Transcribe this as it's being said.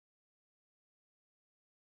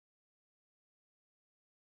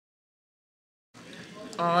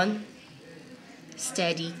on,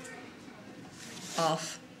 steady,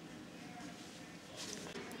 off.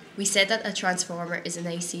 We said that a transformer is an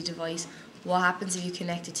AC device. What happens if you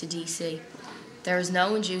connect it to DC? There is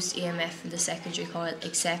no induced EMF in the secondary coil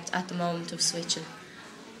except at the moment of switching.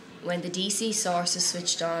 When the DC source is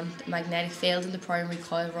switched on, the magnetic field in the primary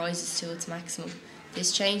coil rises to its maximum.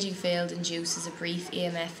 This changing field induces a brief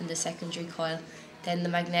EMF in the secondary coil. Then the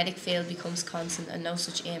magnetic field becomes constant and no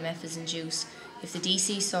such EMF is induced. If the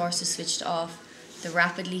DC source is switched off, the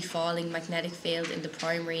rapidly falling magnetic field in the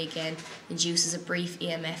primary again induces a brief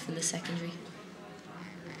EMF in the secondary.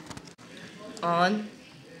 On,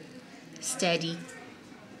 steady,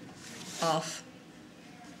 off.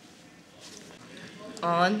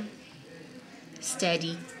 On,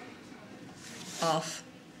 steady, off.